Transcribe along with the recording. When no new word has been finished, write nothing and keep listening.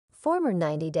Former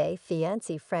 90 Day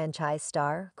Fiancé franchise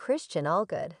star Christian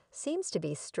Allgood seems to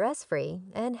be stress-free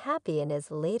and happy in his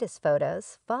latest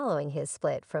photos following his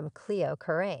split from Cleo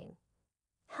Corraine.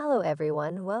 Hello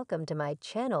everyone, welcome to my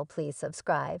channel. Please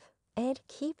subscribe and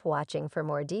keep watching for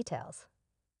more details.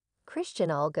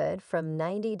 Christian Allgood from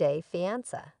 90 Day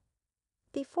Fiancé.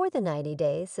 Before the 90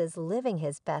 days is living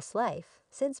his best life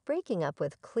since breaking up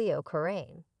with Cleo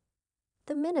Corraine.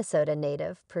 The Minnesota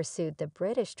native pursued the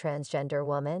British transgender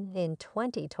woman in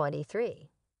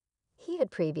 2023. He had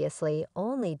previously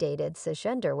only dated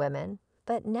cisgender women,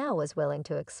 but now was willing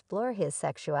to explore his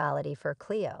sexuality for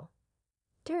Cleo.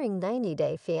 During 90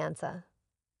 Day Fiancé.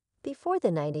 Before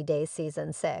the 90 Day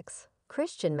Season 6,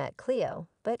 Christian met Cleo,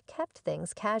 but kept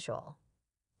things casual.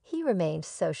 He remained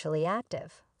socially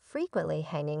active, frequently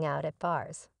hanging out at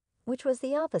bars, which was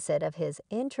the opposite of his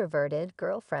introverted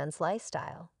girlfriend's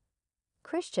lifestyle.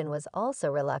 Christian was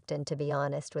also reluctant to be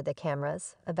honest with the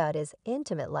cameras about his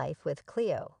intimate life with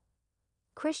Cleo.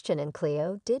 Christian and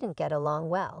Cleo didn't get along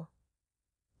well.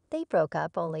 They broke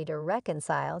up only to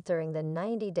reconcile during the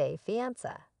 90 Day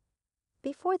Fiancé.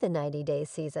 Before the 90 Day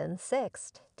Season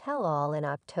 6 tell-all in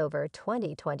October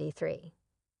 2023.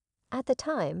 At the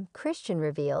time, Christian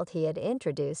revealed he had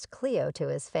introduced Cleo to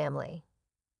his family.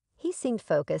 He seemed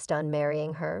focused on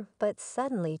marrying her, but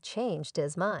suddenly changed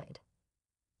his mind.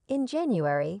 In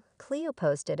January, Cleo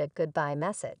posted a goodbye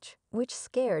message, which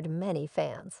scared many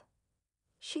fans.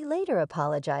 She later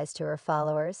apologized to her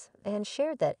followers and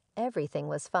shared that everything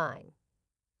was fine.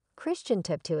 Christian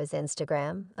took to his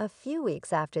Instagram a few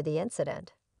weeks after the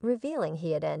incident, revealing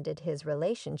he had ended his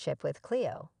relationship with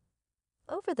Cleo.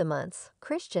 Over the months,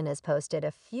 Christian has posted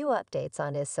a few updates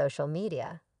on his social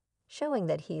media, showing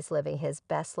that he's living his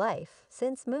best life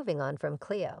since moving on from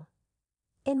Cleo.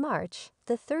 In March,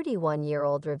 the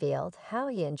 31-year-old revealed how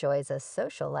he enjoys a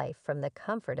social life from the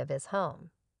comfort of his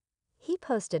home. He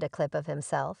posted a clip of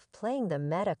himself playing the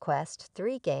Meta Quest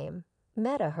 3 game,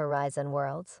 Meta Horizon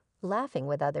Worlds, laughing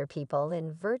with other people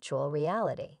in virtual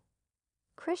reality.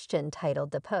 Christian titled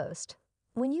the post,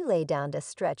 "When you lay down to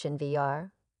stretch in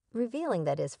VR," revealing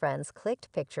that his friends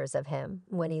clicked pictures of him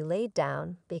when he laid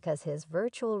down because his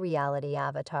virtual reality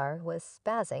avatar was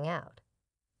spazzing out.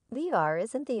 VR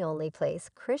isn't the only place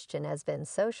Christian has been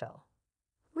social.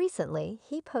 Recently,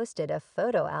 he posted a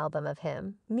photo album of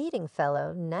him meeting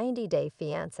fellow 90 Day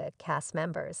Fiancé cast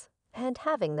members and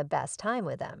having the best time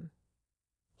with them.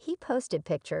 He posted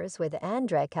pictures with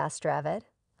Andre Castravet,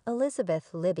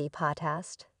 Elizabeth Libby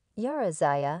Potast, Yara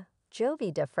Zaya,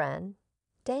 Jovi Dufresne,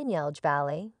 Danielle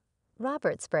Jbali,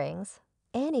 Robert Springs,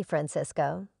 Annie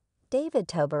Francisco, David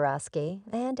Toborowski,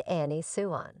 and Annie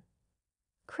Suwan.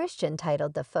 Christian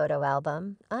titled the photo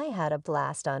album, "I Had a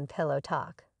Blast on Pillow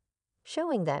Talk,"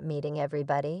 showing that meeting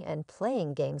everybody and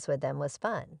playing games with them was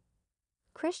fun.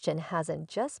 Christian hasn't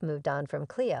just moved on from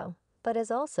Cleo, but has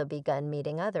also begun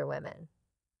meeting other women.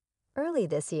 Early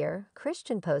this year,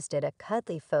 Christian posted a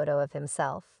cuddly photo of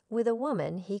himself with a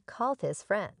woman he called his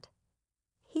friend.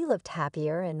 He looked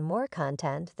happier and more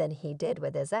content than he did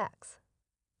with his ex.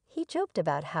 He joked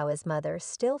about how his mother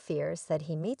still fears that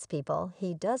he meets people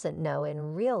he doesn't know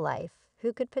in real life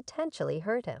who could potentially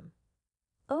hurt him.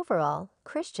 Overall,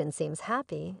 Christian seems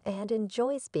happy and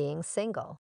enjoys being single.